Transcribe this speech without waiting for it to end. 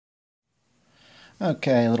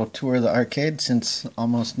Okay, a little tour of the arcade since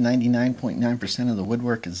almost 99.9% of the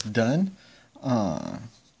woodwork is done. Let's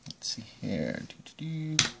see here.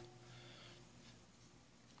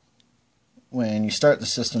 When you start the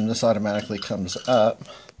system, this automatically comes up.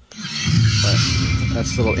 But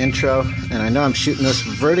that's the little intro. And I know I'm shooting this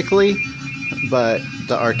vertically, but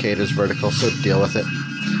the arcade is vertical, so deal with it.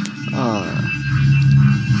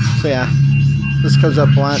 So yeah, this comes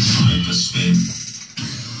up once.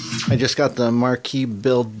 I just got the marquee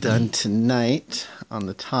build done tonight on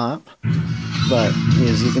the top, but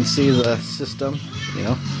as you can see, the system, you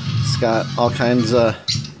know, it's got all kinds of,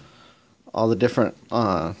 all the different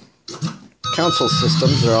console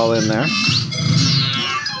systems are all in there.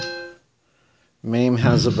 MAME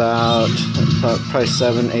has about probably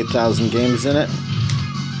 8,000 games in it,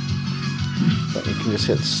 but you can just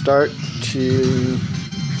hit start to.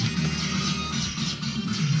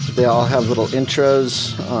 They all have little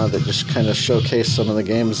intros that just kind of showcase some of the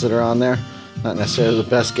games that are on there. Not necessarily the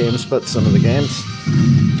best games, but some of the games.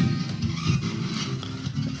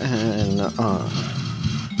 And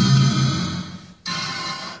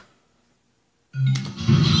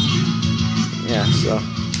yeah, so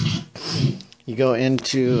you go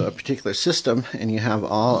into a particular system and you have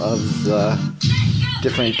all of the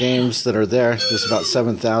different games that are there. There's about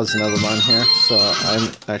 7,000 of them on here, so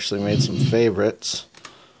I actually made some favorites.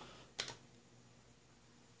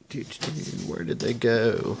 Where did they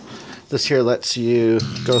go? This here lets you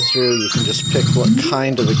go through. You can just pick what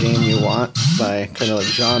kind of a game you want by kind of like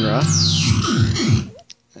genre.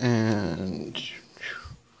 And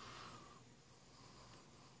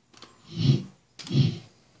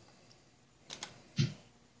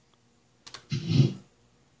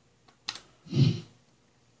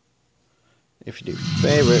if you do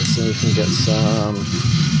favorites, then you can get some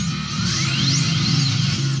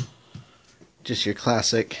just your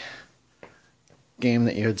classic game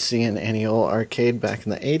that you would see in any old arcade back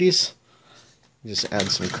in the 80s. You just add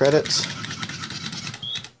some credits.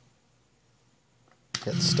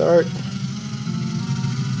 Hit start.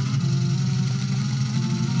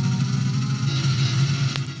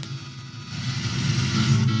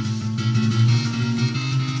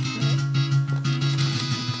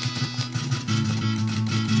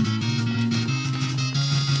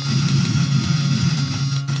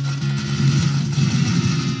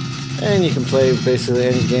 And you can play basically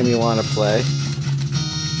any game you want to play.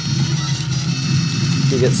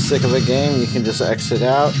 If you get sick of a game, you can just exit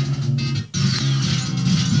out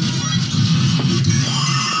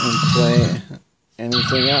and play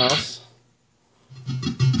anything else.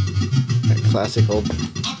 That classic old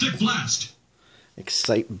Optic Blast.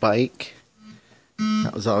 Excite Bike.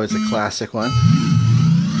 That was always a classic one.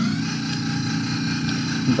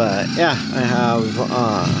 But yeah, I have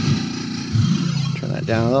turn that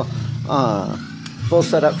down a little. Full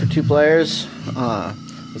setup for 2 players.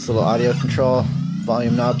 This little audio control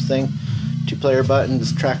volume knob thing. 2-player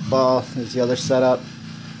buttons, trackball is the other setup.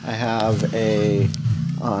 I have a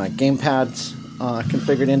gamepads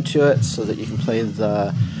configured into it so that you can play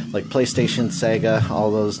the like PlayStation, Sega,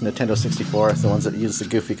 all those Nintendo 64, the ones that use the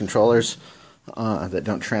goofy controllers that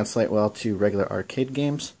don't translate well to regular arcade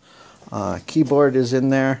games. Keyboard is in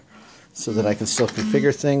there so that I can still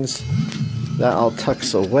configure things. That all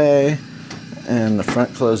tucks away and the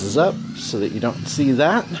front closes up so that you don't see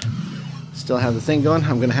that. Still have the thing going.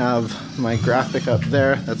 I'm going to have my graphic up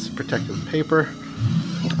there. That's protective paper.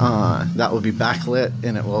 That will be backlit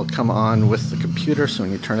and it will come on with the computer, so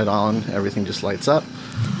when you turn it on, everything just lights up.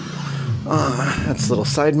 That's a little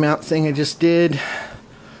side mount thing I just did.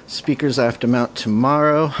 Speakers I have to mount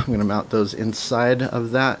tomorrow. I'm going to mount those inside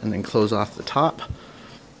of that and then close off the top.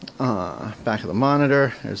 Back of the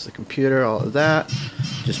monitor, there's the computer, all of that.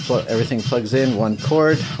 Just everything plugs in, 1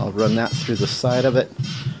 cord. I'll run that through the side of it.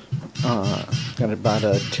 Got about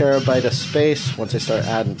a terabyte of space. Once I start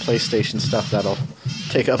adding PlayStation stuff, that'll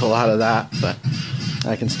take up a lot of that, but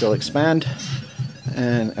I can still expand.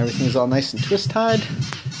 And everything's all nice and twist tied.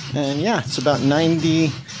 And yeah, it's about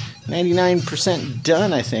 99%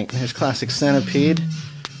 done, I think. There's classic Centipede.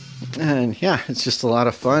 And yeah, it's just a lot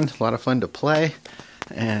of fun to play.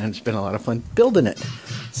 And it's been a lot of fun building it.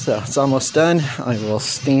 So it's almost done. I will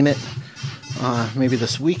stain it maybe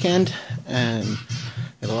this weekend, and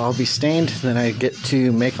it'll all be stained. Then I get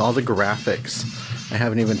to make all the graphics. I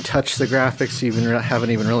haven't even touched the graphics,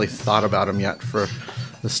 haven't even really thought about them yet for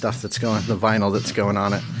the stuff that's going, the vinyl that's going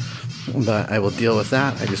on it. But I will deal with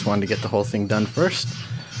that. I just wanted to get the whole thing done first.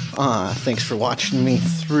 Thanks for watching me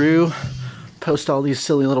through. Post all these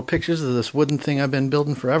silly little pictures of this wooden thing I've been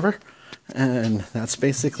building forever. And that's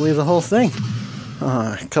basically the whole thing.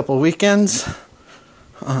 A couple weekends.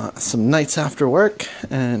 some nights after work,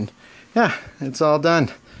 and yeah, it's all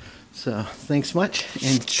done. So thanks much,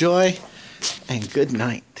 enjoy, and good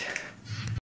night.